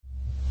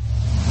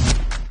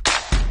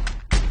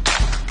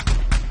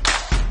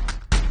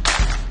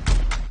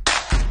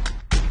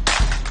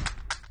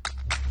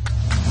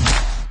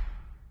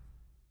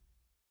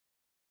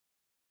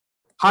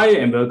Hi,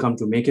 and welcome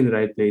to Making the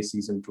Right Place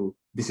Season 2.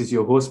 This is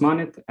your host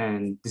Manit,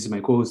 and this is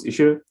my co host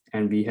Ishir,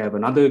 and we have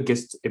another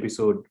guest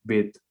episode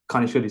with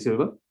Kanishka De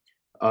Silva.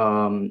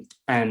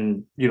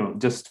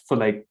 Just for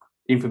like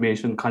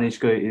information,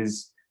 Kanishka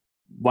is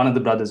one of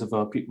the brothers of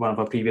one of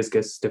our previous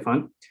guests,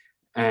 Stefan,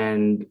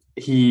 and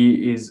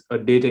he is a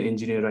data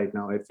engineer right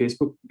now at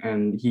Facebook,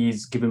 and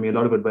he's given me a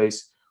lot of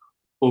advice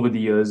over the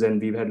years, and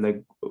we've had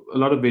like a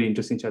lot of very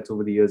interesting chats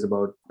over the years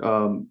about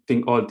all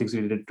things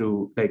related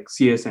to like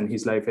CS and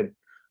his life at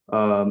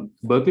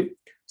Berkeley.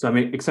 So I'm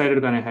excited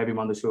to kind of have him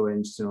on the show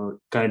and just,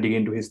 kind of dig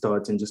into his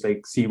thoughts and just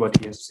like see what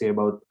he has to say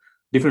about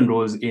different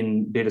roles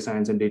in data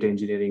science and data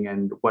engineering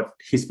and what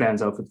his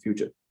plans are for the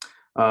future.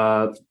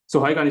 So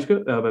hi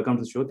Kanishka, welcome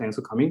to the show. Thanks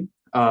for coming.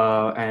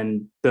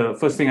 And the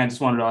first thing I just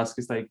wanted to ask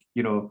is like,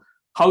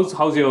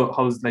 how's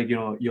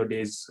your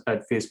days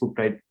at Facebook,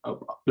 right?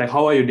 Like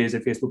how are your days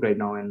at Facebook right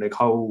now, and like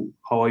how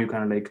are you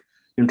kind of like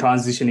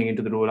transitioning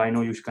into the role? I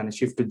know you kind of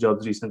shifted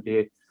jobs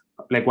recently.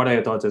 Like what are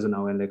your thoughts as of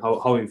now, and like how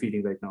are you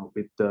feeling right now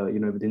with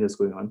everything that's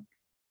going on?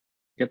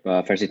 Yep.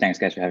 Firstly, thanks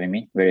guys for having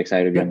me. Very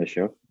excited to be on the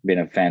show. Been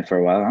a fan for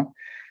a while,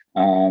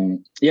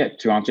 huh?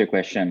 To answer your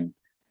question,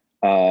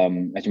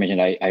 as you mentioned,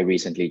 I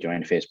recently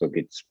joined Facebook.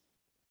 It's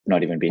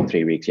not even been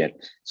 3 weeks yet.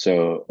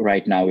 So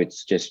right now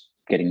it's just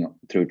getting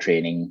through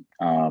training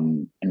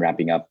and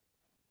wrapping up,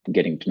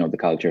 getting to know the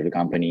culture of the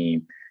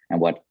company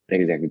and what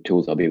exactly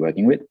tools I'll be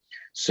working with.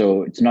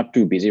 So it's not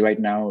too busy right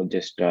now,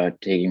 just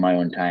taking my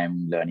own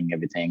time, learning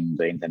everything,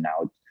 the ins and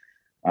outs,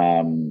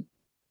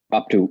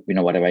 up to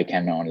whatever I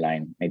can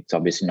online. It's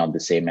obviously not the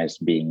same as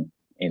being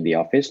in the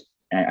office.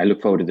 And I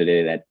look forward to the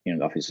day that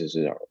the offices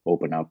are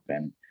open up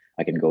and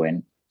I can go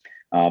in.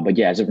 But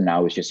yeah, as of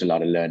now, it's just a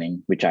lot of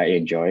learning, which I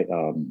enjoy.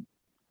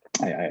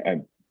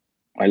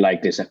 I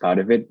like this part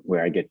of it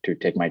where I get to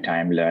take my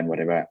time, learn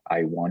whatever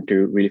I want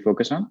to really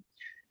focus on.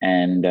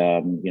 And,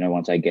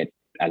 once I get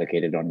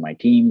allocated on my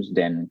teams,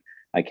 then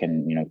I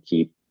can,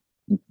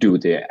 do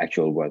the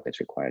actual work that's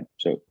required.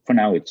 So for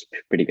now, it's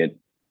pretty good.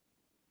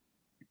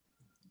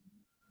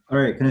 All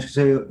right, Kanishka,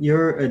 so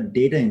you're a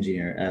data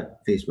engineer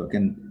at Facebook,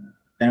 and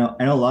I know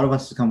a lot of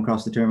us come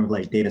across the term of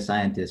like data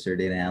scientist or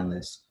data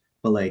analyst,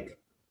 but like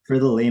for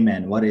the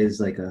layman, what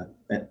is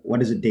what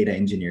does a data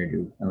engineer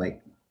do? And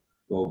like,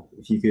 well,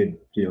 if you could,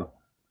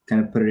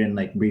 kind of put it in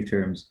like brief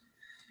terms.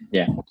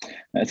 Yeah,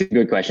 that's a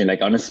good question.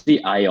 Like,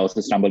 honestly, I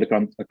also stumbled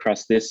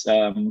across this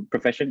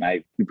profession.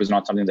 It was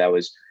not something that I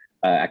was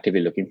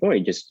actively looking for.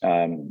 It just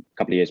a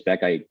couple of years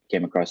back, I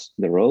came across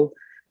the role.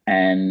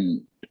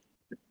 And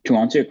to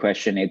answer your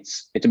question,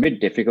 it's a bit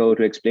difficult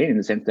to explain in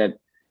the sense that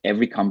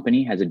every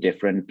company has a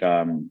different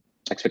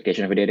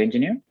expectation of a data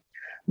engineer.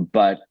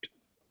 But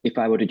if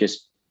I were to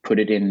just put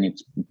it in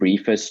its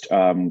briefest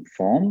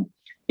form,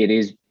 it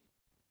is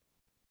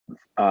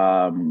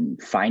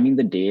finding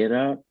the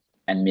data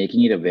and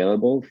making it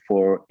available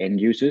for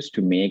end users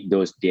to make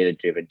those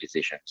data-driven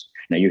decisions.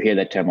 Now you hear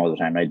that term all the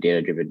time, right?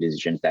 Data-driven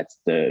decisions.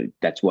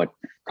 That's what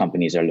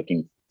companies are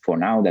looking for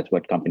now. That's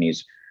what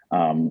companies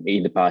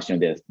in the past,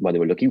 what they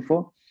were looking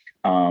for.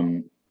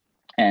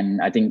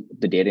 And I think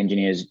the data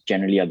engineers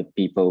generally are the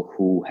people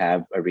who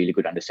have a really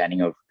good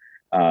understanding of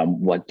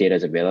what data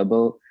is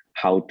available,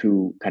 how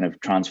to kind of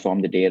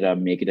transform the data,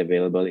 make it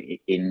available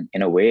in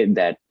a way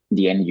that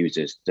the end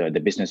users, the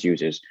business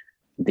users,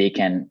 they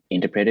can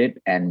interpret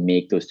it and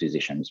make those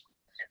decisions.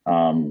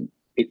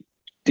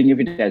 Think of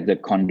it as the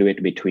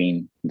conduit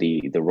between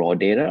the raw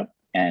data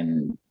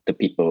and the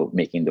people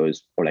making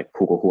those, or like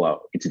who are,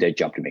 it's their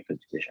job to make those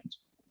decisions.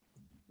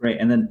 Right,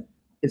 and then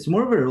it's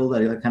more of a role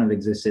that kind of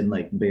exists in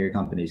like bigger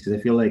companies, because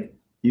I feel like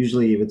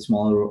usually with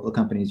smaller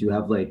companies, you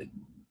have like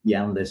the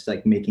analysts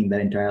like making that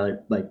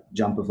entire like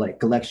jump of like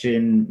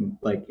collection,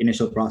 like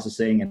initial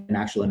processing and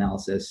actual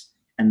analysis,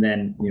 and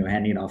then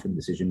handing it off to the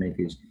decision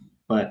makers.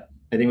 But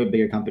I think with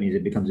bigger companies,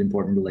 it becomes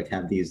important to like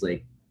have these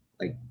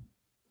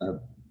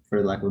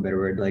for lack of a better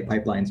word, like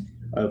pipelines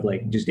of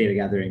like just data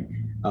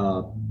gathering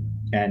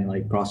and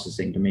like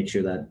processing to make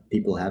sure that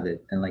people have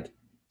it. And like,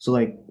 so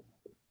like,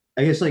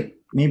 I guess like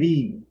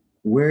maybe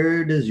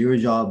where does your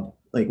job,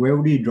 like where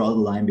would you draw the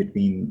line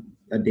between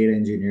a data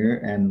engineer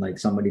and like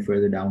somebody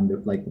further down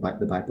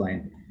the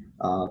pipeline?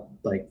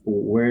 Like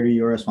where do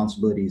your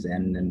responsibilities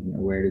end and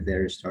where do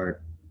theirs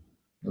start?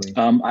 Really?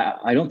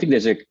 I don't think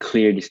there's a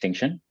clear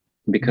distinction,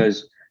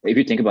 because if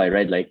you think about it,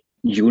 right, like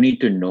you need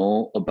to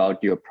know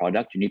about your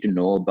product, you need to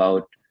know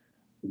about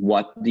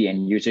what the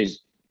end user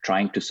is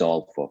trying to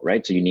solve for,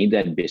 right? So you need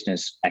that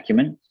business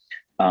acumen.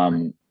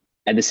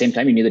 At the same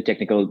time, you need the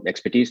technical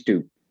expertise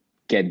to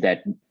get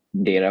that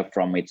data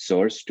from its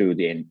source to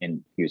the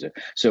end user.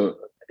 So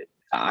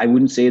I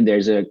wouldn't say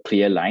there's a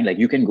clear line. Like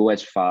you can go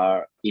as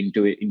far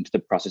into the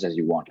process as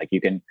you want. Like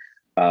you can,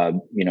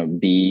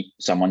 be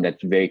someone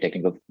that's very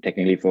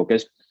technically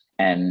focused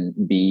and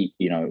be,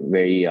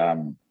 very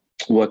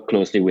work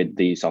closely with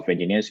the software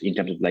engineers in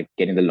terms of like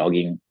getting the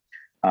logging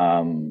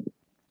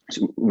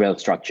well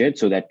structured,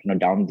 so that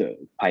down the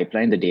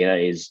pipeline the data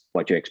is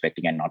what you're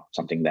expecting and not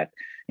something that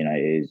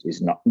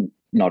is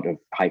not of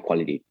high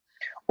quality.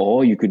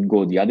 Or you could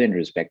go the other end of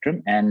the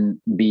spectrum and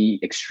be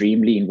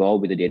extremely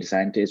involved with the data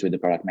scientists, with the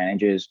product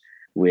managers,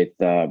 with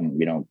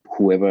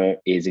whoever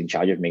is in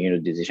charge of making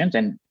those decisions,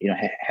 and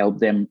help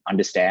them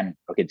understand,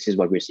 okay, this is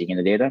what we're seeing in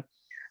the data.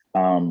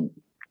 And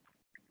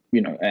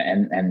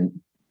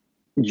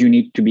you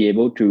need to be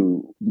able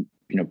to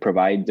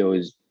provide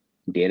those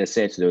data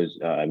sets, those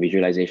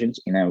visualizations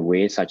in a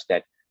way such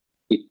that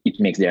it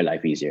makes their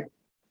life easier,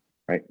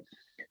 right?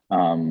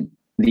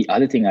 The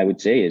other thing I would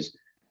say is,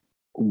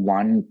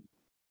 one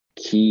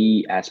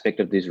key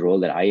aspect of this role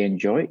that I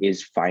enjoy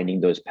is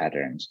finding those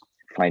patterns,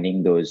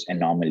 finding those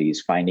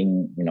anomalies,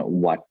 finding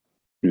what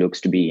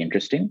looks to be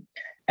interesting,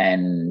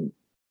 and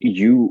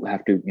you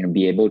have to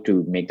be able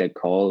to make that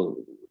call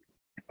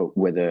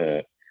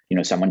whether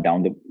someone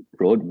down the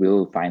road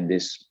will find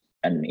this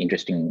an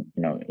interesting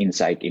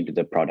insight into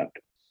the product.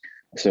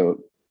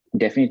 So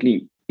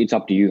definitely it's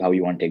up to you how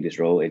you want to take this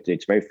role.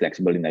 It's very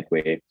flexible in that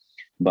way,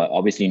 but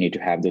obviously you need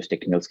to have those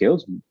technical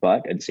skills,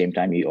 but at the same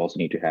time you also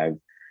need to have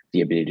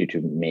the ability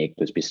to make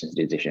those business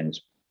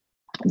decisions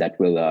that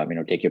will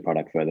take your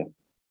product further.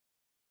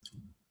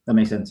 That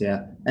makes sense,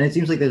 yeah. And it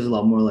seems like there's a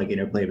lot more like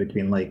interplay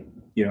between like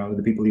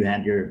the people you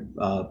hand your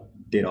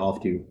data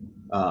off to,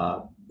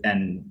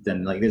 and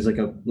then like there's like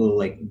a little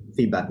like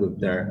feedback loop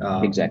there.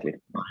 Exactly.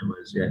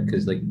 Yeah,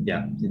 because they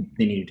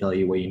need to tell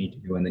you what you need to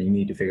do, and then you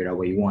need to figure out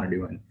what you want to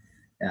do, and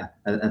yeah,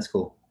 that's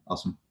cool.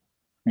 Awesome.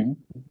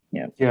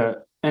 Mm-hmm. Yeah,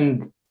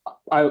 and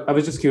I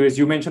was just curious.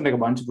 You mentioned like a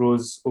bunch of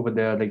roles over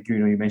there. Like you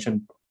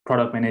mentioned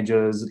product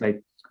managers,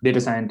 like data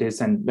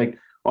scientists, and like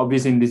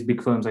obviously in these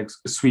big firms like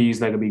SWE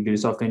is like a big deal,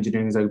 software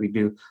engineering is like a big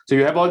deal. So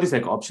you have all these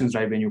like options,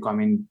 right? When you come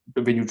in,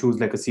 when you choose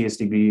like a CS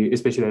degree,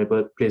 especially at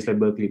a place like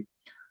Berkeley.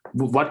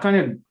 What kind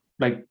of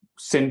like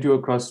sent you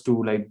across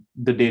to like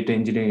the data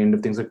engineering end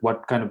of things? Like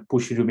what kind of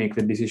pushed you to make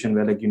the decision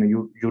where like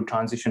you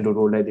transition to a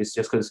role like this,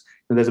 just because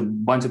there's a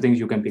bunch of things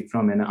you can pick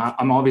from? And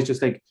I'm always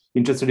just like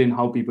interested in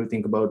how people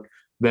think about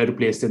where to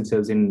place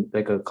themselves in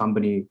like a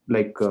company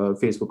like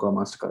Facebook or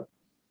MasterCard.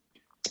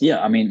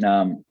 Yeah, I mean,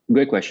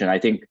 great question. I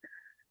think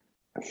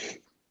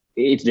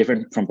it's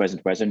different from person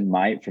to person.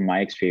 From my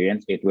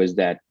experience, it was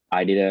that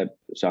I did a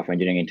software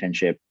engineering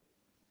internship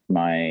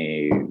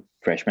my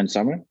freshman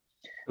summer.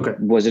 Okay.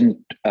 Wasn't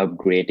a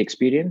great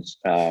experience.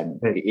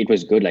 It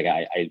was good. Like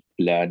I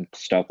learned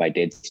stuff, I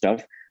did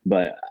stuff,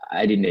 but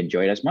I didn't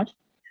enjoy it as much.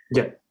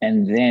 Yeah.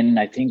 And then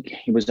I think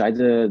it was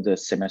either the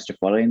semester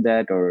following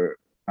that or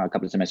a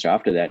couple of semesters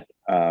after that,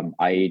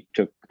 I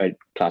took a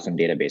class on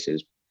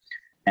databases.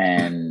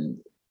 And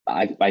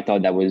I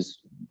thought that was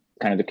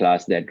kind of the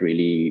class that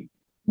really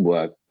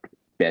worked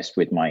best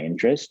with my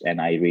interest. And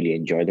I really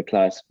enjoyed the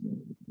class,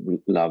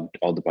 loved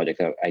all the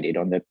projects I did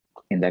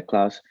in that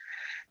class.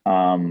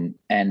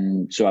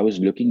 And so I was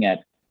looking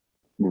at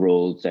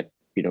roles that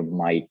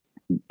might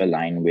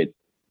align with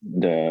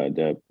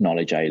the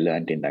knowledge I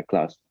learned in that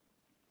class,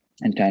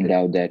 and turned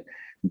out that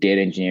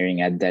data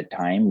engineering at that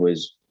time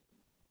was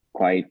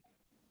quite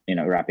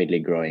rapidly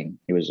growing.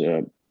 It was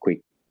a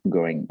quick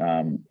growing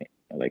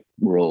like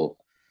role.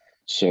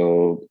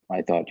 So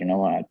I thought,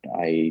 what,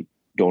 I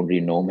don't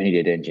really know many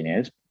data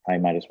engineers. I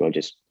might as well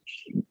just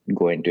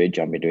go into it,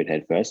 jump into it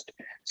head first,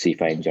 see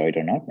if I enjoy it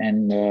or not.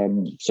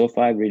 And so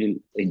far, I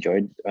really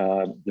enjoyed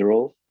the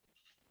role.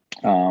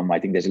 I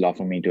think there's a lot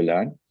for me to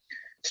learn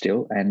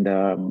still.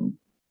 And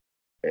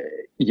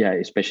yeah,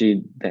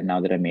 especially that now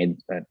that I made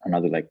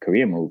another like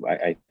career move,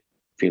 I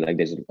feel like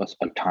there's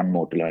a ton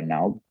more to learn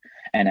now.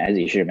 And as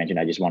Ishira mentioned,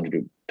 I just wanted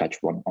to touch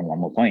on one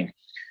more point.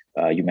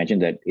 You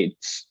mentioned that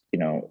it's,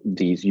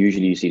 these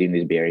usually you see it in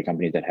these Bay Area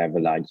companies that have a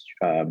large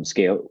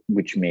scale,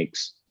 which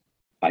makes,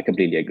 I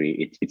completely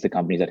agree. It's the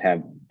companies that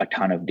have a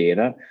ton of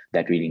data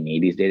that really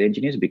need these data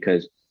engineers,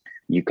 because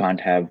you can't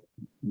have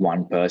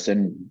one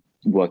person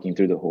working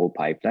through the whole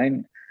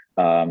pipeline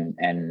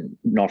and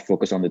not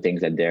focus on the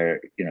things that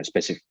they're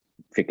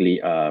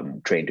specifically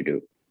trained to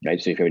do, right?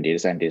 So if you're a data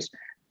scientist,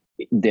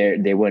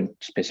 they weren't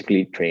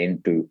specifically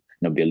trained to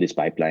build these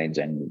pipelines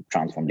and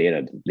transform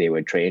data. They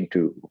were trained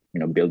to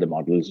build the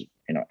models,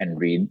 and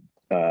read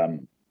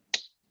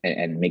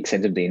and make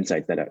sense of the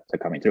insights that are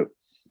coming through.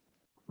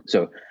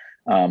 So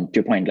to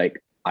your point,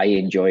 like I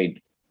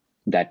enjoyed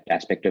that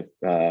aspect of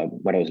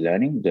what I was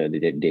learning, the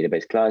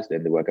database class,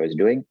 and the work I was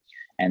doing,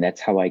 and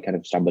that's how I kind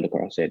of stumbled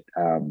across it.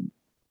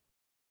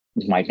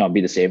 It might not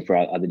be the same for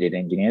other data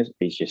engineers.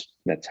 It's just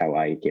that's how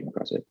I came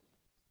across it.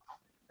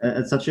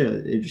 It's such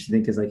an interesting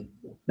thing, because like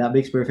that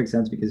makes perfect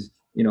sense, because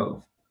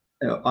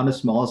on a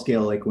small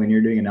scale, like when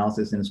you're doing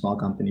analysis in a small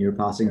company, you're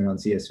passing around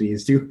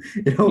CSVs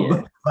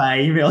to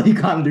by email. You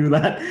can't do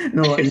that.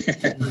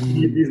 You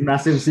need these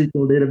massive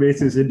SQL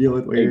databases to deal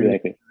with.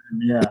 Exactly.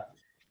 Yeah,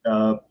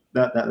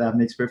 that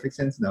makes perfect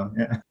sense now.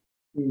 Yeah.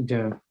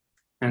 Yeah,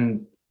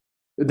 and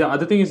the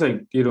other thing is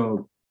like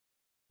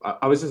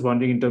I was just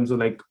wondering in terms of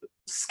like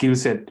skill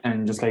set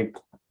and just like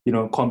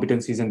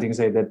competencies and things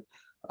like that.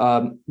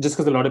 Just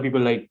because a lot of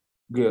people like.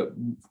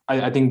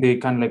 I think they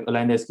kind of like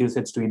align their skill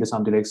sets to either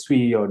something like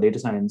SWE or data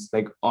science,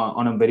 like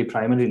on a very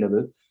primary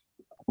level.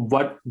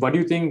 What do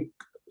you think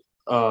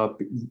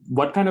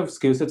what kind of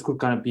skill sets could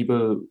kind of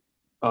people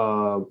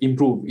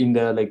improve in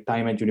their like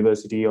time at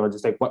university, or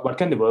just like what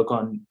can they work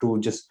on to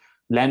just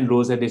land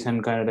roles at this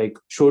and kind of like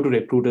show to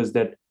recruiters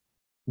that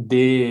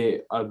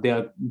they're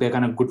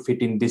kind of good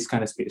fit in this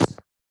kind of space?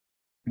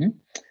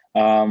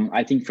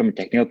 I think from a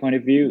technical point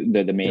of view,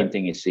 the main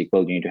thing is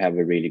SQL. You need to have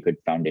a really good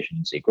foundation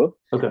in SQL.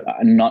 Okay.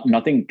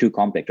 Nothing too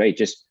complex, right?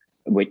 Just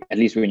at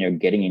least when you're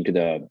getting into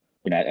the,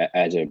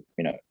 as a,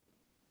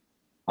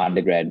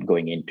 undergrad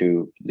going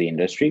into the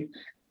industry,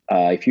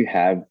 if you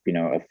have,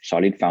 a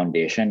solid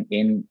foundation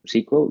in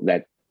SQL,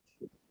 that's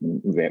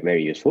very,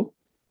 very useful.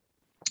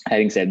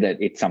 Having said that,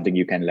 it's something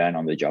you can learn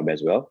on the job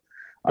as well.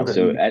 Okay.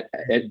 So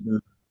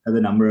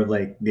the number of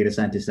like data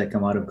scientists that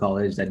come out of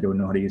college that don't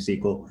know how to use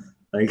SQL,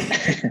 like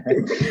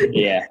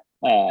yeah,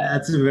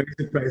 that's a very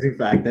surprising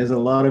fact. There's a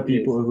lot of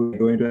people who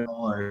go into it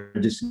or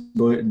just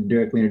go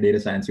directly into data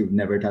science who've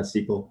never touched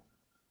SQL.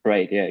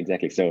 Right. Yeah,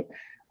 exactly. So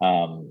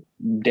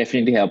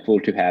definitely helpful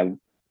to have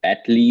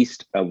at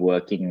least a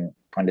working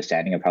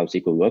understanding of how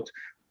SQL works.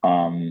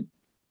 And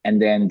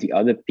then the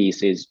other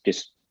piece is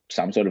just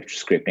some sort of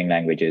scripting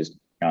languages.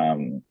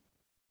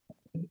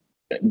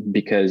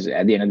 Because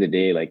at the end of the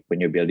day, like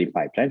when you're building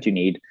pipelines, you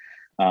need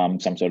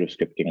some sort of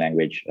scripting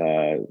language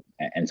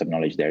and some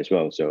knowledge there as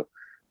well. So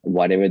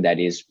whatever that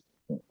is,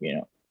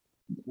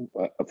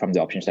 from the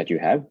options that you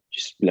have,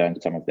 just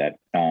learn some of that.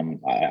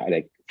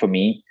 For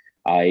me,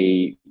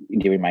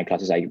 during my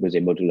classes, I was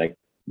able to like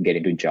get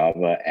into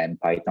Java and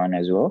Python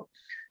as well.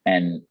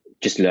 And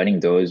just learning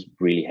those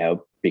really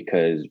helped,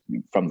 because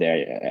from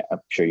there, I'm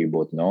sure you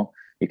both know,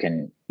 you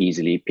can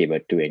easily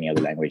pivot to any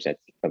other language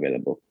that's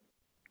available.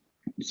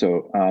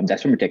 So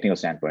that's from a technical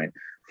standpoint.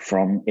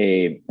 From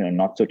a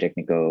not so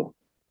technical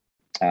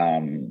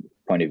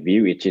point of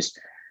view, it's just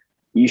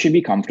you should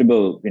be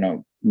comfortable,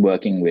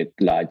 working with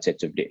large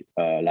sets of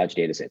large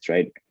data sets,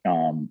 right?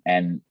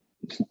 And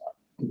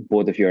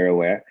both of you are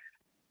aware,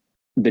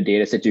 the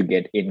data set you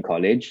get in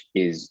college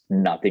is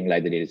nothing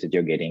like the data set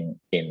you're getting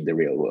in the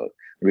real world.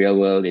 Real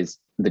world is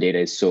the data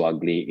is so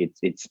ugly.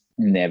 It's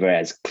never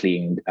as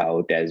cleaned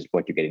out as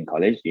what you get in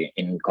college.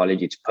 In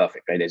college, it's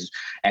perfect, right?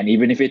 And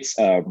even if it's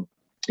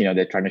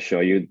they're trying to show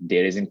you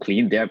data isn't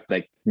clean, they're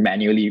like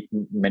manually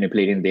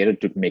manipulating data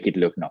to make it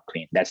look not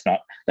clean. That's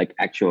not like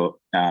actual.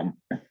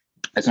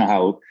 That's not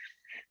how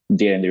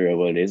data in the real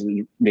world is.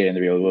 Data in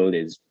the real world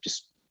is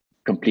just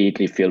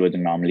completely filled with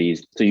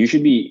anomalies. So you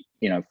should be,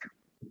 you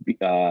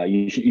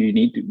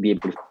need to be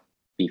able to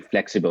be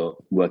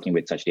flexible working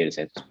with such data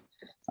sets.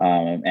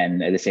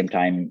 And at the same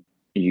time,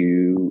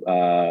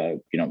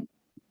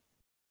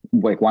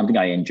 like one thing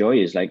I enjoy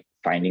is like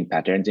finding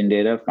patterns in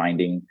data,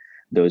 finding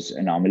those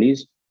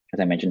anomalies, as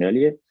I mentioned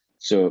earlier.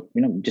 So,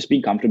 just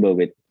being comfortable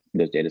with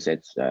those data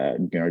sets,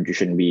 you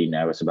shouldn't be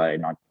nervous about it,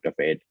 not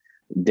afraid.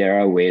 There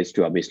are ways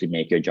to obviously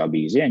make your job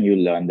easier, and you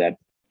learn that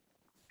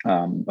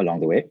along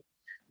the way.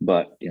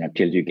 But,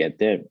 till you get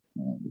there,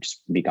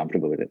 just be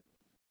comfortable with it.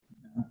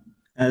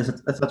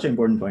 That's such an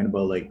important point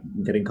about like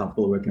getting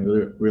comfortable working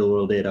with real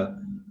world data,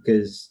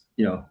 because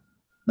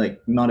like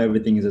not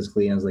everything is as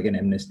clean as like an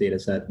MNIST data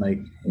set.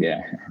 Like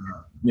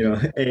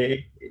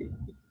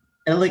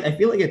and like I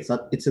feel like it's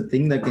a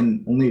thing that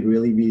can only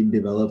really be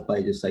developed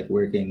by just like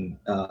working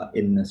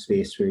in a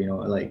space where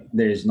like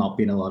there's not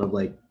been a lot of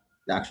like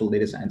the actual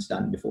data science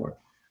done before.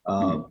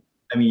 I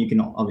mean, you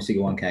can obviously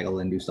go on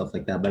Kaggle and do stuff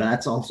like that, but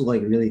that's also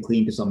like really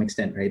clean to some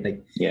extent, right?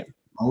 Like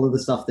all of the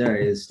stuff there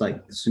is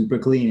like super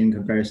clean in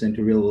comparison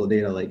to real world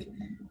data. Like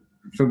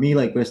for me,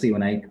 like personally,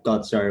 when I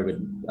got started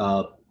with,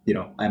 I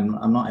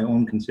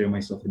won't consider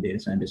myself a data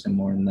scientist. I'm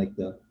more in like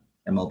the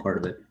ML part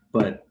of it,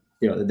 but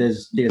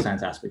there's data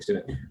science aspects to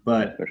it.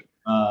 But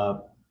I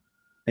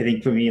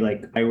think for me,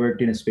 like I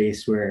worked in a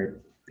space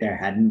where there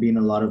hadn't been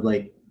a lot of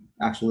like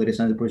actual data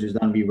science approaches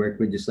done. We worked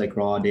with just like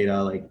raw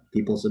data, like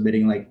people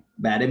submitting like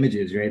bad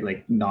images, right?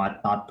 Like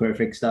not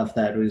perfect stuff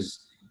that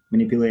was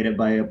manipulated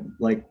by a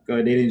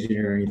data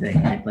engineer or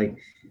anything, right? Like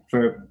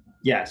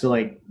so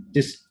like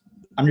just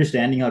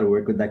understanding how to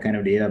work with that kind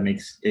of data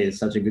is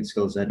such a good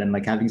skill set. And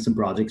like having some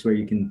projects where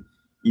you can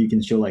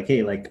show like,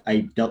 hey, like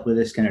I dealt with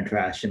this kind of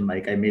trash and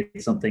like I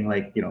made something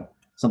like,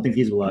 something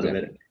feasible out of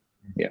it.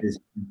 Is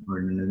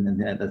important,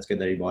 and that's good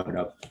that you brought it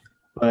up.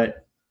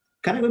 But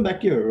kind of going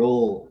back to your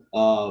role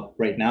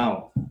right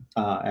now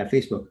at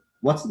Facebook,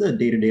 what's the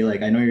day-to-day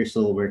like? I know you're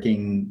still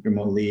working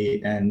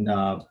remotely, and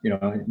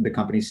the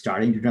company's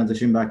starting to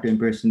transition back to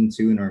in-person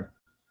soon, or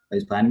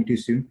is planning to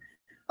soon.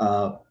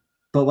 But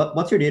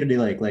what's your day-to-day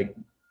like? Like,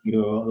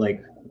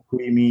 like who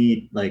do you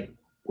meet? Like,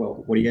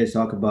 well, what do you guys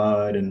talk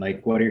about? And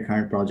like, what are your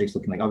current projects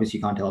looking like? Obviously,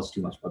 you can't tell us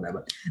too much about that,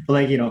 but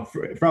like,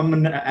 from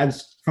an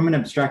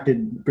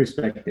abstracted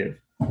perspective,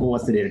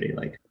 what's the day-to-day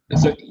like?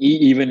 So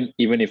even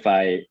if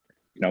I,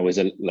 was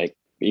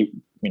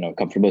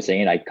comfortable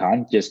saying it, I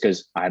can't, just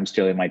because I'm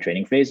still in my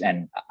training phase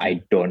and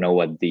I don't know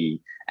what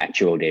the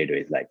actual day-to-day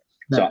is like.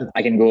 So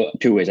I can go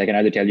two ways. I can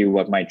either tell you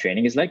what my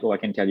training is like, or I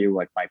can tell you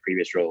what my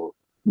previous role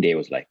day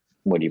was like.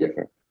 What do you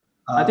prefer?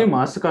 I think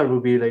Mastercard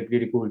would be like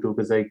really cool too,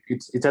 because like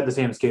it's at the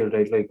same scale,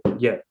 right? Like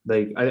yeah,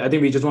 like I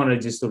think we just want to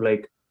just of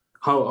like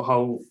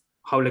how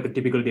like a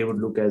typical day would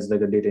look as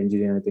like a data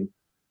engineer. I think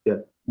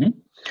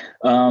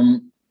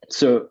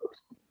So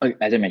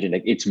as I mentioned,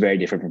 like it's very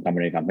different from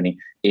company to company.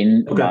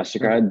 In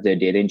Mastercard, the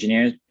data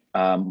engineer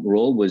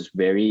role was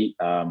very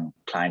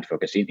client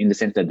focused in the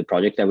sense that the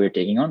project that we were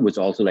taking on was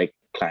also like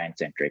client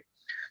centric.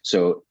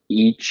 So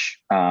each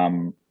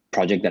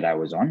project that I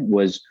was on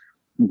was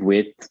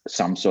with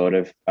some sort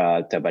of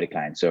third party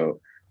client. So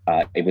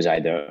it was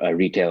either a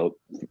retail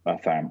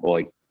firm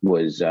or it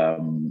was a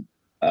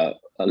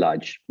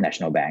large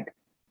national bank.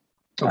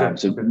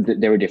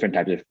 There were different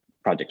types of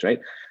projects, right?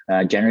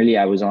 Generally,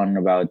 I was on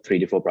about 3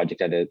 to 4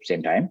 projects at the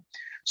same time.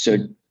 So,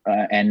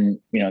 and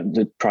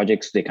the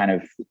projects, they kind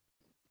of,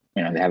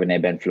 they have an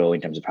ebb and flow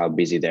in terms of how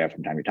busy they are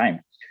from time to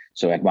time.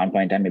 So at one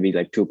point in time, maybe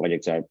like 2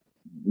 projects are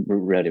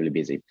relatively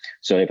busy.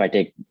 So if I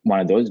take one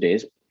of those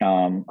days,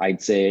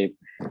 I'd say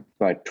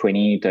about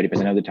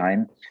 20-30% of the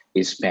time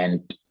is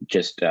spent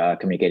just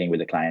communicating with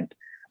the client.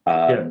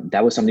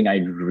 That was something I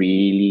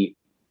really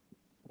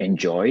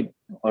enjoyed,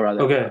 or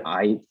rather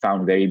I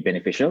found very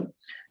beneficial,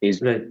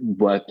 is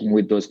working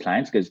with those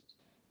clients, because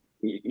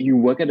you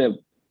work at a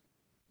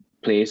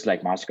place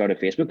like Mastercard or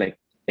Facebook, like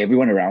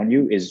everyone around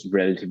you is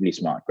relatively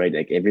smart, right?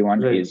 Like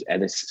everyone is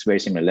at a very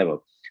similar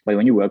level. But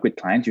when you work with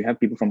clients, you have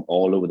people from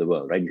all over the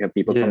world, right? You have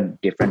people from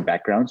different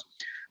backgrounds.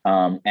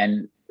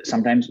 And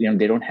sometimes,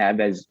 they don't have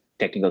as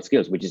technical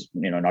skills, which is,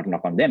 not a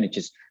knock on them. It's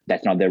just,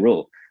 that's not their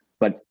role.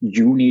 But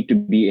you need to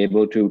be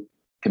able to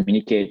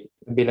communicate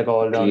be like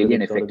all clearly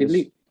and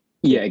effectively.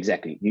 Yeah,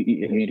 exactly.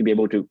 You need to be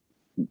able to,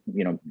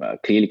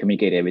 clearly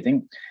communicate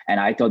everything. And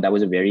I thought that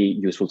was a very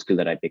useful skill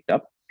that I picked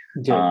up.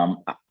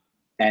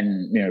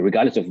 And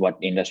regardless of what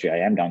industry I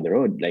am down the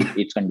road, like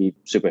it's going to be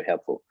super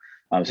helpful.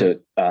 So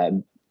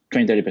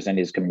 20-30%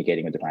 is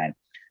communicating with the client.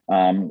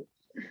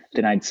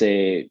 Then I'd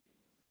say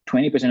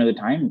 20% of the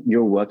time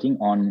you're working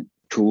on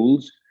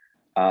tools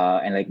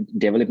and like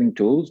developing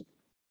tools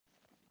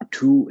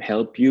to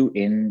help you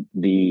in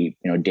the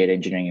data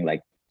engineering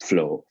like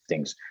flow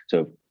things.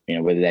 So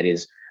whether that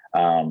is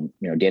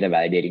data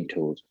validating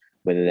tools,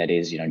 whether that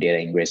is data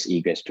ingress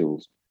egress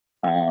tools,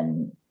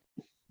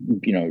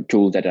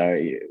 tools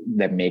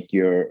that make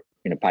your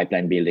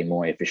pipeline building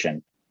more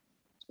efficient.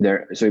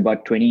 So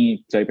about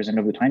 20-30%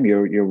 of the time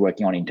you're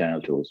working on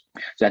internal tools.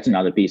 So that's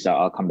another piece.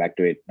 I'll come back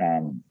to it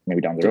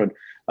maybe down the road.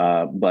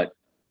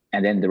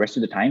 And then the rest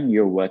of the time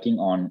you're working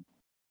on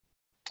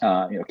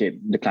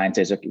the client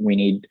says, okay, we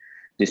need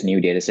this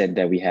new data set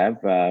that we have.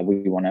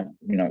 We want to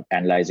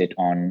analyze it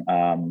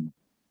on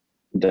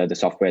the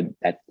software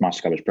that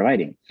Mastercard is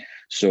providing.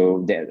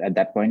 So at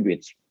that point,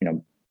 it's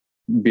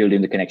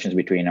building the connections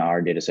between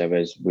our data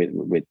servers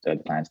with the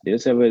client's data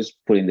servers,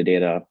 pulling the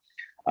data,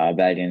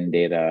 validating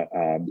data,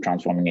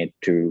 transforming it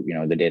to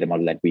the data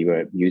model that we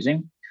were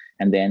using,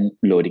 and then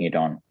loading it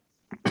on.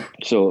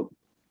 So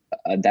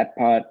that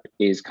part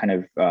is kind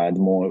of the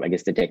more, I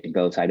guess, the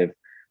technical side of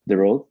the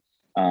role.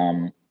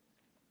 And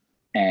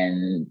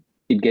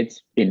it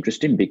gets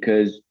interesting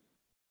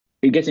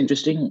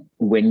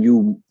when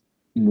you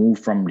move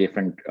from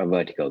different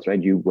verticals,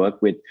 right? You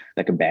work with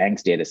like a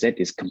bank's data set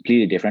is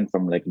completely different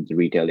from like the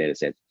retail data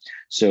set.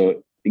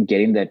 So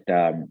getting that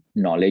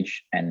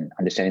knowledge and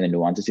understanding the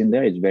nuances in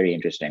there is very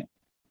interesting,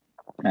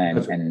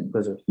 and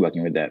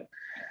working with that.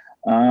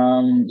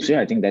 So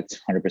yeah, I think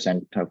that's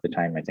 100% of the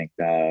time, I think,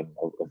 of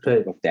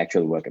the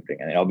actual work I'm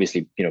doing. And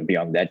obviously,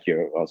 beyond that,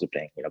 you're also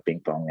playing,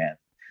 ping pong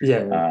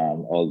and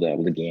all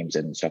the games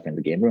and stuff in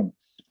the game room.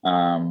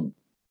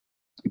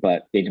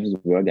 But in terms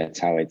of work, that's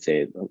how I'd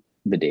say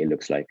the day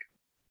looks like.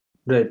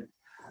 Right.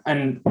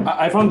 And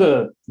I found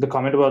the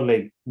comment about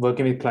like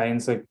working with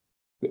clients, like,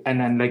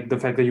 and like the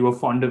fact that you were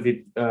fond of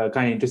it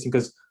kind of interesting,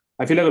 because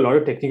I feel like a lot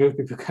of technical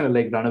people kind of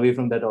like run away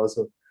from that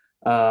also.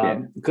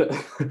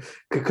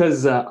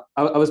 Because I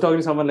was talking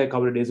to someone like a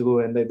couple of days ago,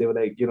 and they were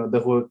like,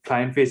 the whole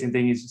client facing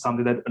thing is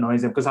something that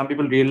annoys them, because some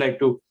people really like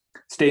to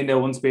stay in their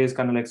own space,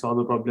 kind of like solve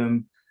a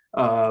problem,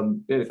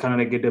 kind of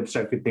like get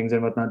abstract with things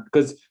and whatnot.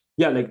 Because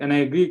and I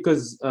agree,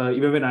 because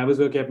even when I was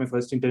working at my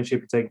first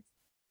internship, it's like,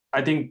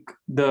 I think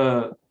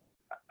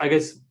I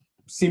guess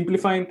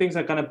simplifying things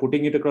and kind of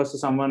putting it across to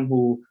someone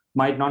who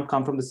might not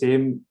come from the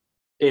same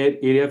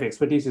area of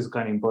expertise is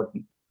kind of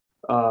important.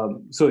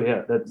 So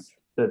yeah, that's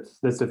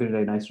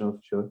definitely nice to know,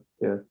 for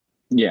sure.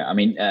 Yeah, I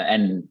mean,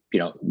 and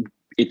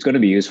it's going to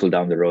be useful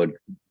down the road,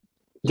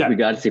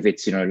 regardless if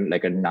it's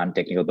like a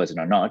non-technical person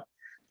or not.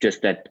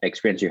 Just that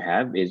experience you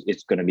have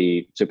it's going to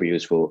be super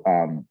useful.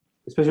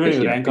 Especially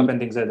when you rank up and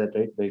things like that,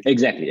 right? Like,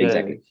 exactly.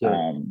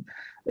 Yeah.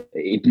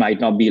 It might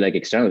not be like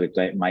external;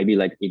 it might be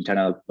like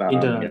internal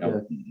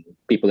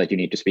people that you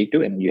need to speak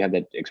to, and you have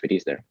that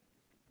expertise there.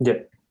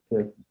 Yeah.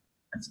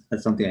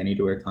 That's something I need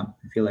to work on.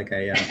 I feel like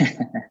I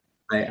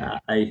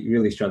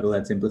really struggle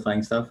at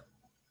simplifying stuff,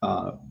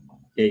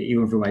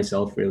 even for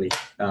myself, really.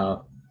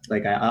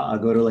 Like I'll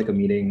go to like a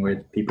meeting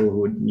with people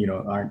who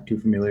aren't too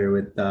familiar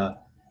with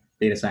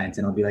data science,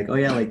 and I'll be like, oh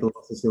yeah, like the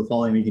loss is still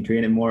following me, you can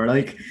train it more,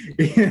 like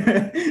and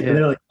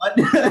they're like, what?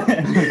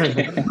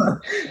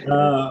 but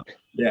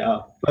yeah.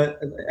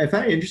 But I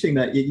found it interesting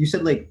that you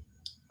said like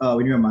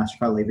when you're a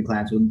Mastercard, like the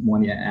clients would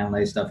want you to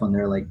analyze stuff on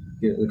their like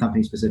the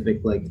company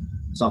specific like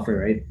software,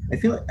 right? I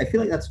feel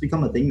like that's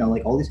become a thing now.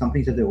 Like all these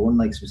companies have their own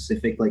like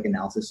specific like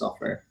analysis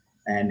software,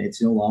 and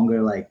it's no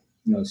longer like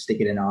stick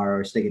it in R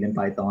or stick it in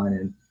Python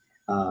and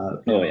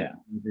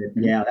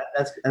yeah,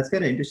 that's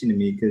kind of interesting to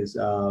me because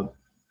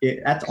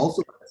that's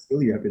also a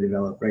skill you have to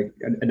develop, right?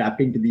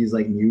 Adapting to these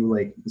like new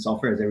like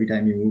softwares every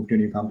time you move to a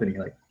new company,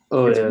 like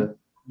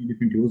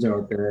different tools are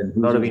out there and a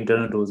lot of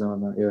internal tools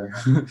on that.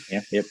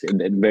 Yep.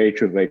 Very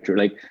true.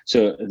 Like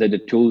so, the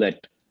tool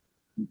that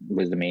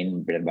was the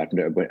main bread and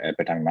butter at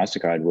the time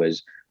Mastercard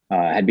was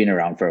had been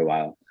around for a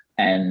while,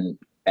 and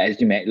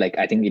as you may like,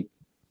 I think it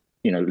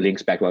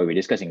links back to what we were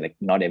discussing. Like,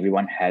 not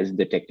everyone has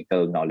the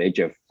technical knowledge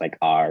of like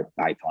R,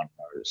 Python,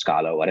 or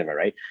Scala, or whatever,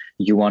 right?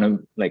 You want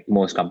to, like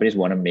most companies,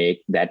 want to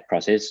make that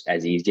process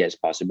as easy as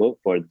possible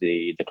for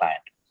the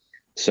client.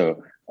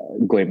 So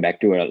going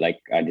back to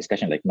our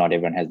discussion, like not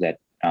everyone has that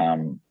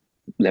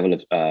level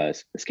of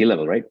skill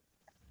level, right?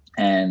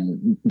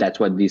 And that's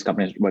what these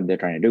companies, what they're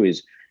trying to do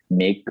is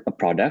make a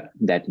product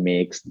that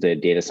makes the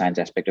data science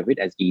aspect of it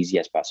as easy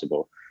as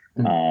possible.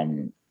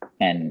 And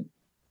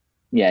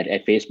yeah,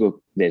 at Facebook,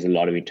 there's a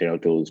lot of internal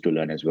tools to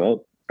learn as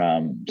well.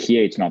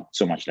 Here, it's not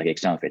so much like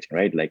external facing,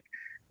 right? Like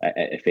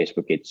at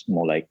Facebook, it's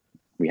more like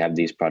we have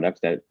these products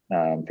that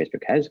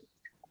Facebook has.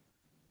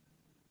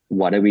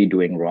 What are we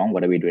doing wrong?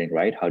 What are we doing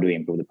right? How do we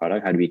improve the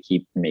product? How do we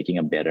keep making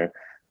a better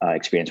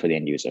experience for the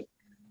end user?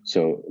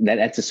 So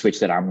that's a switch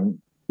that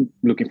I'm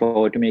looking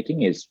forward to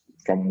making, is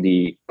from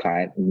the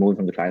client, moving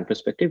from the client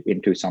perspective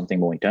into something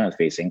more internal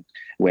facing,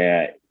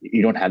 where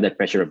you don't have that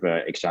pressure of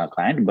an external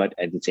client, but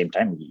at the same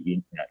time,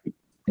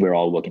 we're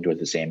all working towards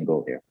the same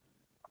goal here.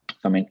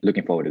 So I'm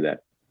looking forward to that.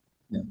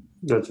 Yeah,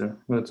 that's it.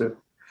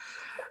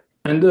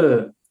 And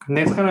the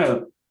next kind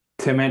of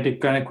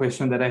thematic kind of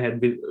question that I had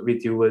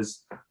with you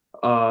was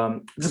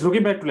just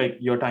looking back to like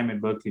your time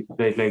at Berkeley,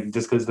 right? Like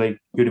just because like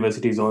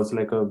university is also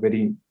like a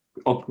very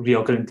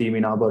reoccurring theme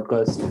in our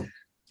podcast.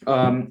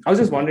 I was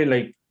just wondering,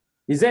 like,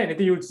 is there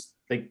anything you'd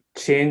like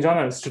change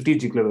on a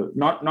strategic level,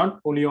 not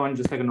only on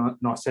just like a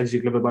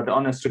nostalgic level, but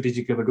on a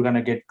strategic level to kind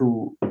of get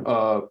to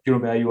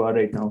where you are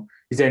right now?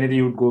 Is there anything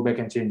you'd go back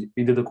and change,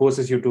 either the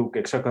courses you took,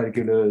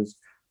 extracurriculars,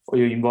 or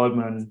your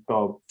involvement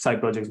or side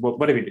projects,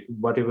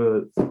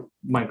 whatever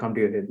might come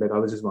to your head? Like, I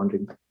was just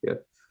wondering.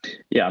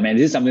 Yeah, I mean,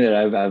 this is something that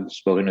I've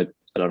spoken with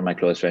a lot of my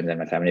close friends and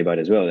my family about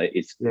as well.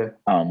 It's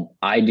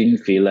I didn't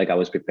feel like I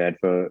was prepared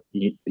for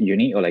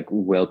uni, or like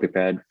well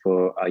prepared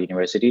for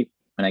university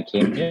when I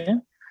came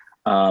here.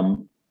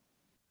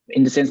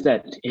 In the sense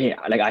that,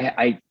 like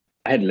I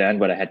had learned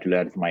what I had to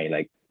learn from my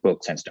like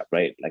books and stuff,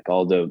 right? Like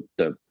all the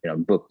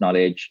book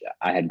knowledge,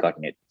 I had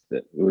gotten it.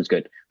 It was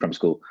good from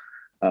school,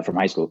 from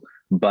high school.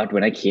 But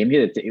when I came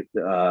here,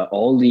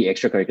 all the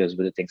extracurriculars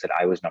were the things that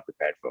I was not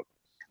prepared for.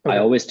 Okay. I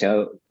always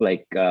tell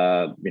like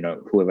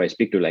whoever I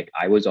speak to, like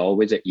I was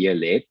always a year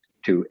late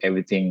to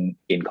everything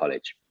in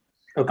college.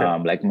 Okay.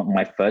 Like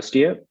my first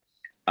year,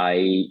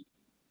 I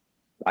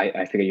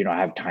figured I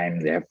have time.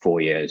 They have 4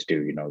 years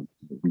to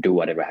do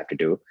whatever I have to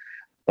do.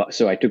 But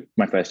so I took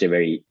my first year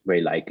very,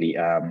 very lightly.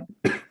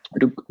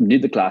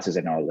 Did the classes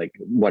and all, like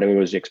whatever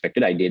was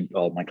expected, I did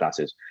all my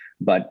classes.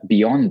 But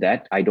beyond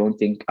that, I don't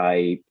think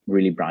I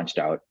really branched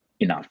out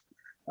enough.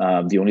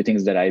 The only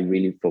things that I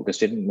really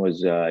focused in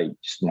was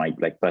just my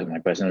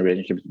personal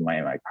relationships with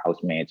my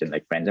housemates and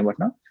like friends and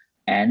whatnot,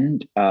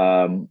 and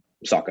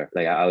soccer.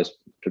 Like I was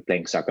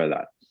playing soccer a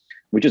lot,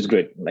 which is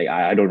good. Like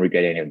I don't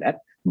regret any of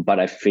that.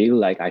 But I feel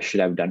like I should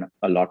have done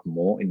a lot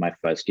more in my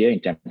first year in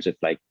terms of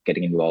like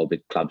getting involved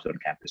with clubs on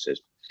campuses,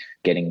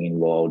 getting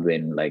involved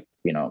in like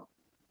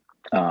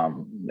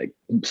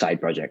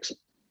side projects,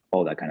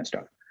 all that kind of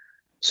stuff.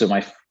 So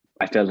I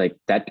felt like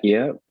that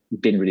year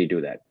didn't really do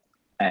that,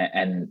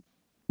 and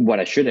what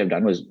I should have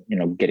done was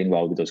get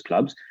involved with those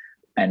clubs,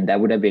 and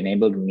that would have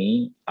enabled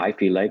me, I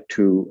feel like,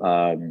 to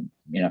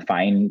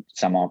find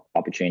some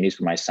opportunities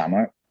for my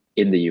summer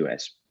in the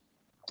US.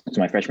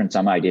 So my freshman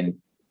summer,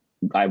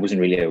 I wasn't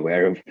really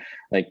aware of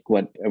like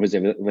what was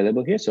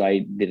available here. So I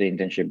did an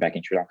internship back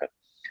in Sri Lanka.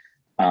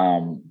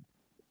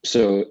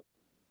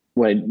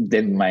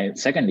 Then my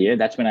second year,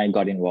 that's when I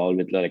got involved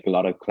with like a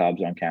lot of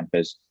clubs on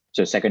campus.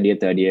 So second year,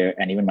 third year,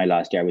 and even my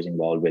last year, I was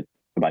involved with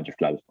a bunch of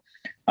clubs.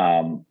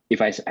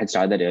 If I had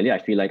started that earlier, I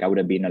feel like I would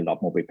have been a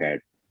lot more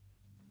prepared.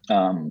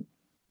 Then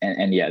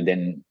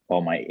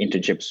all my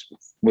internships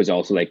was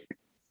also like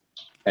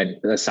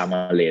a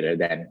summer later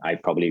than I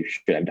probably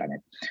should have done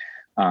it.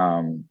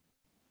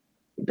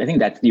 I think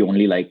that's the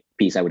only like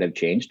piece I would have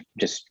changed,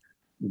 just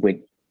with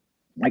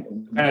like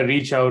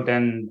reach out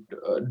and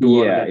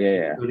do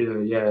I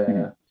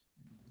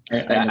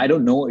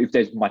don't know if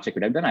there's much I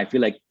could have done. I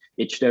feel like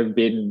it should have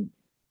been,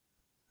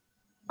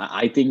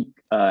 I think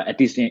at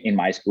least in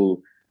my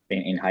school,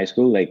 in high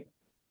school, like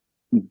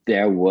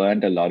there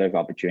weren't a lot of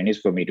opportunities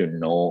for me to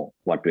know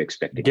what to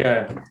expect.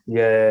 Yeah.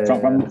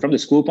 From the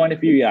school point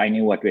of view, yeah, I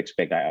knew what to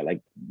expect. I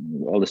like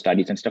all the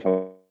studies and stuff.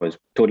 I was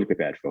totally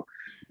prepared for.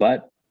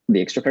 But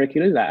the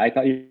extracurriculars, I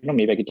thought,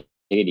 maybe I could take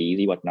it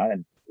easy, whatnot,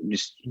 and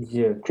just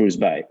cruise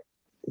by.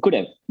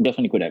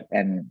 Definitely could have,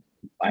 and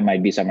I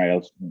might be somewhere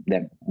else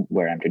than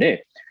where I'm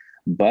today.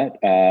 But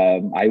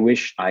I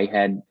wish I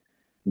had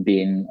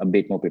been a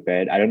bit more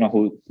prepared. I don't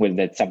know whether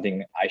that's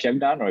something I should have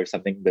done or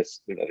something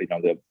that's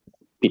the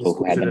people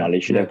who had the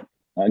knowledge should have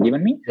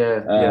given me.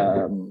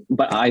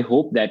 But I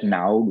hope that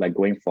now, like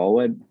going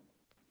forward,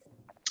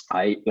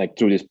 I like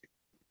through this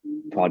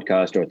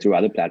podcast or through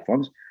other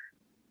platforms,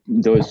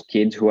 those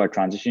kids who are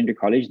transitioning to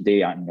college,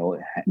 they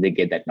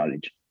get that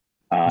knowledge,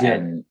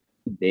 and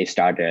they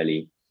start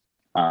early.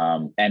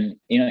 And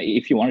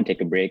if you want to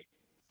take a break,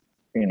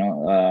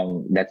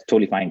 that's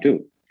totally fine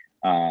too.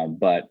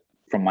 But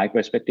from my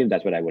perspective,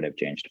 that's what I would have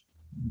changed.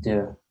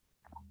 I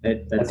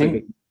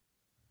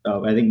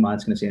think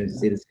Matt's going to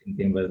say the same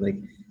thing, but like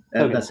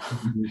that's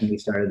when we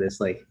started this.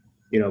 Like,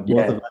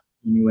 both of us,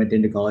 when we went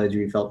into college,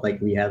 we felt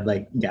like we had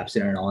like gaps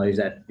in our knowledge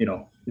that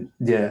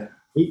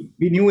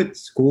we knew it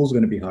school's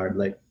going to be hard.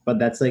 Like, but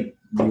that's like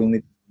the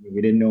only. We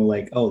didn't know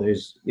like, oh,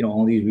 there's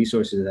all these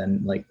resources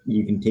and like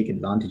you can take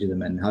advantage of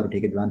them and how to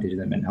take advantage of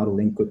them and how to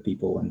link with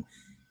people, and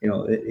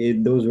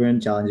those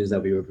weren't challenges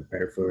that we were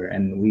prepared for.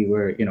 And we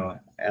were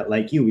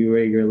like you, we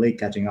were late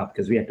catching up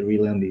because we had to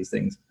relearn these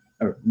things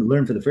or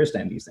learn for the first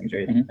time these things,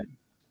 right? Mm-hmm.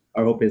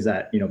 Our hope is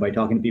that by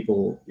talking to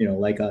people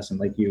like us and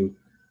like you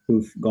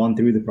who've gone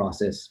through the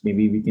process,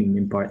 maybe we can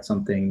impart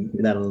something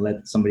that'll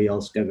let somebody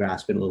else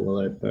grasp it a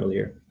little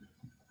earlier.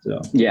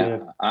 So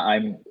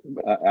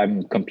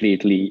I'm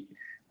completely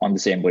on the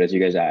same boat as you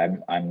guys are.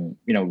 I'm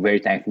very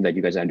thankful that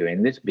you guys are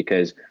doing this,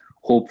 because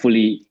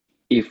hopefully,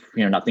 if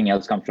nothing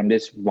else comes from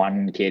this,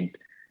 one kid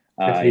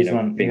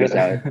figures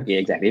out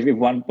exactly. If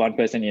one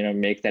person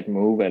makes that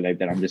move or like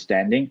that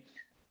understanding,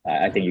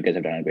 I think you guys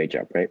have done a great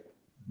job, right?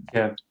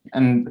 Yeah,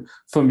 and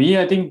for me,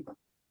 I think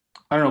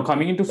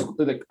coming into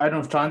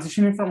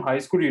transitioning from high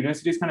school to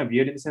university is kind of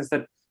weird in the sense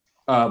that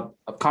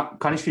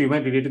Kanishka, you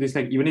might relate to this.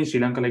 Like even in Sri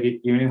Lanka, like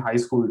even in high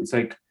school, it's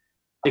like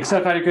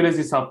extracurriculars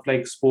is up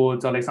like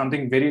sports or like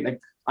something very like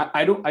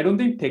I don't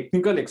think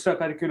technical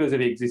extracurriculars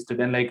ever existed,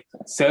 and like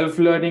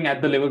self-learning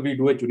at the level we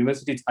do at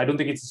universities, I don't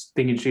think it's a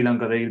thing in Sri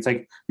Lanka, right? It's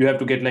like you have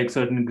to get like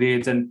certain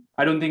grades, and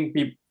I don't think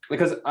people,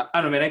 because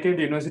I don't know, when I came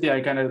to university,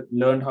 I kind of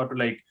learned how to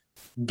like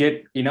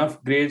get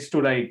enough grades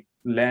to like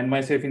land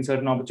myself in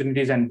certain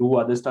opportunities and do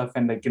other stuff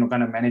and like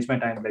kind of manage my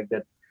time like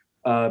that.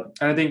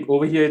 And I think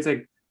over here it's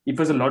like it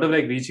was a lot of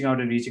like reaching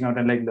out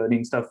and like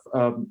learning stuff.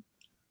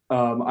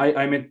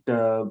 I met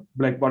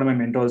like one of my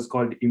mentors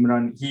called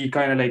Imran. He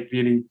kind of like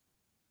really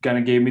kind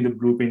of gave me the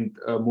blueprint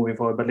moving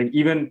forward. But like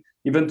even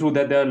through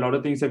that, there are a lot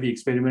of things that we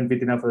experiment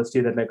with in our first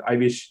year that like I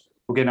wish,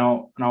 okay,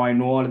 now I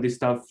know all of this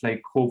stuff.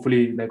 Like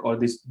hopefully like all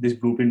this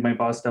blueprint might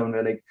pass down.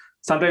 Where like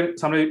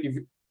sometimes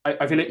if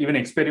I feel like even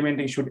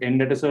experimenting should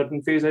end at a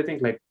certain phase. I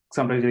think like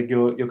sometimes like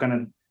you're kind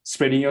of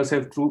spreading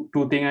yourself through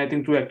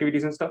through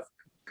activities and stuff.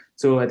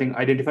 So I think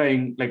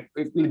identifying like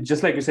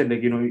just like you said,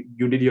 like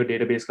you did your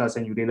database class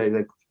and you realize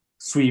like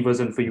SWE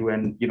wasn't for you,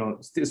 and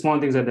small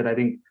things like that. I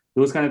think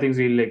those kind of things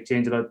really like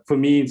change a lot. For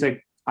me, it's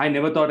like I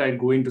never thought I'd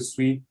go into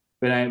SWE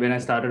when I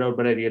started out,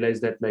 but I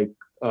realized that like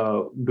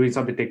doing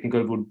something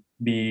technical would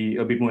be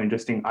a bit more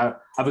interesting. I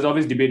was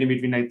always debating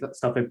between like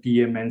stuff like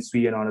PM and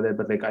SWE and all of that,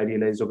 but like I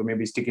realized, okay,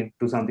 maybe sticking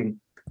to something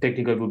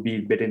technical would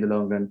be better in the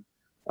long run.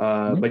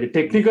 But the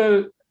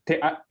technical,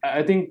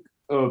 I think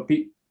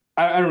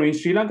I don't know, in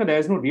Sri Lanka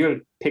there's no real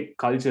tech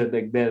culture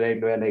like there,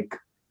 right? Where like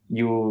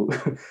you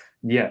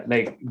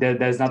like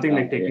there's nothing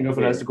like technical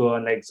for us to go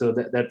on, like so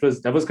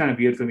that was kind of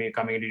weird for me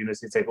coming into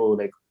university. It's like, oh,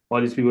 like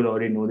all these people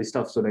already know this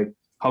stuff, so like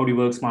how do you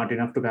work smart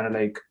enough to kind of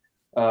like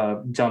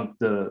jump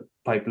the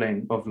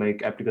pipeline of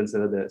like applicants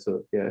that are there?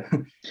 So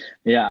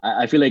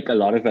I feel like a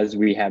lot of us,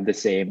 we have the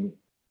same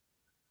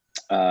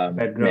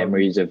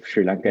memories of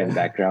Sri Lankan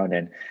background,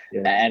 and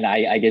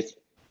I guess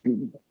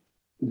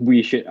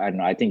we should, I don't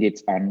know, I think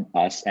it's on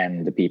us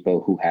and the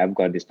people who have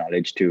got this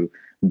knowledge to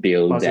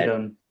build pass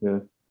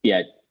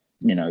that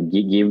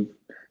give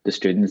the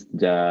students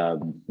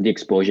the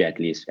exposure at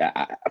least.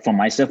 For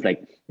myself,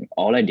 like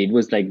all I did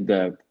was like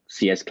the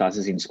CS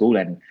classes in school,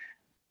 and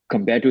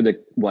compared to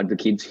what the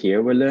kids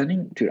here were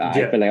learning, I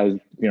felt like I was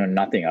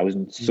nothing. I was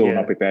so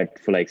not prepared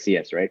for like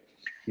CS, right?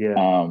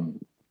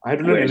 I had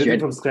to learn everything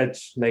from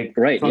scratch, like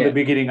from the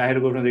beginning. I had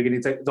to go from the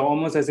beginning. It's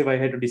almost as if I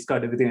had to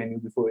discard everything I knew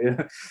before.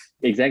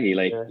 Exactly.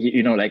 Like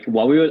like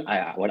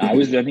what I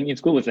was learning in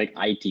school was like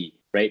IT,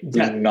 right? It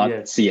was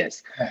not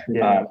CS.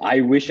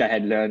 I wish I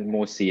had learned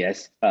more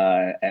CS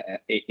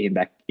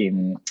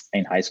in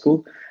high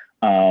school.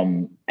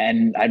 And I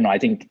don't know. I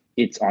think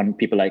it's on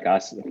people like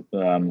us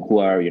who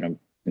are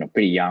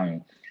pretty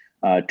young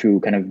to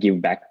kind of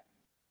give back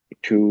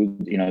to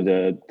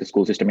the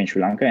school system in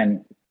Sri Lanka.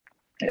 And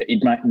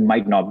it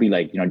might not be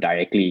like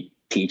directly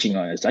teaching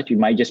or such. It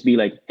might just be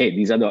like, hey,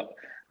 these are the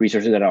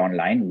resources that are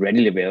online,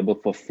 readily available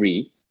for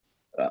free.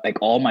 like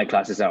all my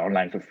classes are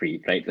online for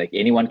free, right? Like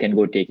anyone can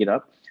go take it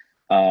up.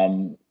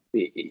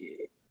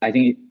 I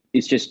think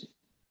it's just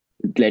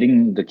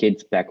letting the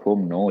kids back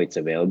home know it's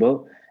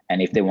available,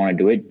 and if they want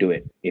to do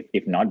it.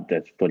 If not,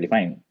 that's totally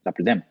fine. It's up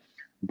to them.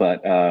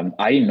 But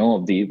I didn't know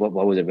of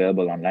what was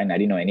available online. I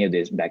didn't know any of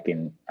this back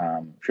in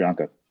Sri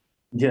Lanka.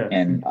 Yeah.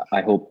 And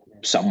I hope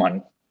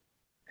someone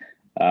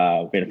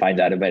will find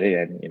out about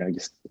it and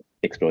just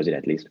explores it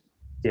at least.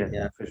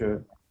 Yeah, for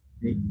sure.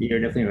 You're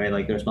definitely right.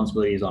 Like the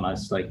responsibility is on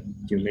us, like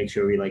to make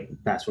sure we like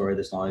pass forward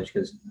this knowledge,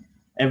 because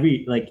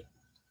every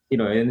in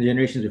the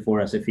generations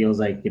before us, it feels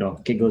like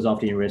kid goes off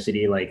to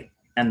university, like,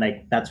 and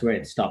like that's where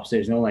it stops.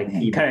 There's no like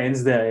It kind of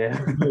ends there,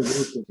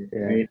 yeah.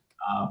 right?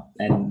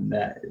 And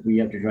we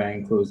have to try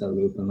and close that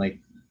loop. And like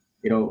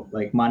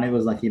Mane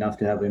was lucky enough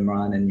to have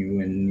Imran and you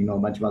and a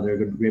bunch of other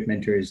great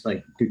mentors,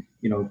 like to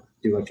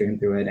to lecture him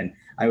through it. And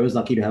I was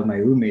lucky to have my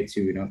roommates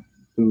who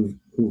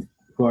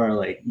are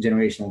like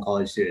generational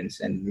college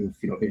students, and who've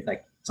in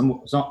fact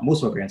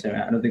most of our parents.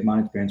 I don't think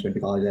Mane's parents went to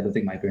college. I don't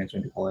think my parents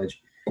went to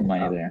college.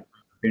 Mine either.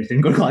 Parents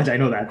didn't go to college. I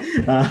know that.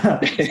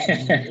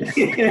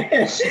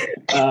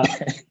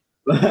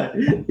 But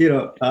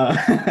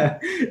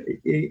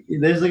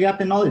there's a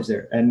gap in knowledge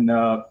there, and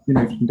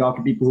if you can talk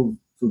to people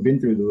who've been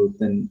through the loop,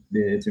 then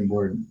it's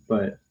important.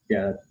 But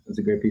yeah, that's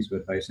a great piece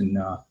of advice, and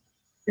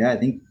I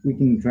think we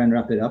can try and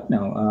wrap it up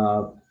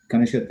now.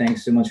 Kanishka,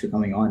 thanks so much for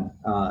coming on.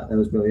 That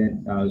was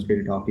brilliant. It was great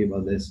to talk to you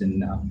about this,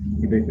 and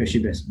wish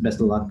you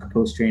best of luck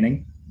post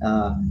training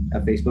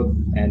at Facebook,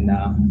 and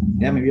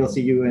maybe I'll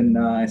see you in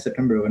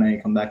September when I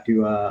come back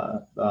to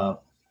Palo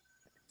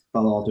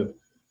Alto.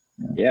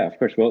 Yeah, of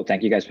course. Well,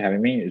 thank you guys for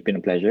having me. It's been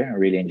a pleasure. I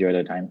really enjoyed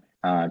our time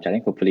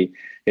chatting. Hopefully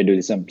we'll do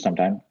this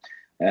sometime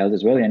else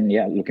as well. And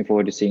yeah, looking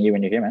forward to seeing you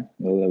when you're here, man.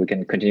 We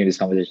can continue this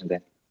conversation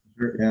then.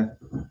 Sure, yeah.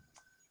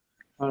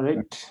 All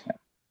right.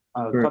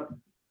 Sure.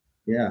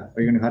 Yeah.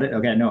 Are you going to cut it?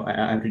 Okay. No,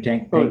 I have to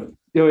thank. Oh,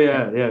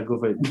 yeah. Go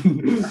for it.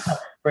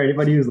 For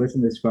anybody who's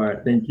listened this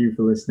far, thank you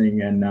for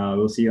listening. And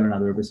we'll see you on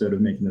another episode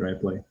of Making the Right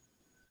Play.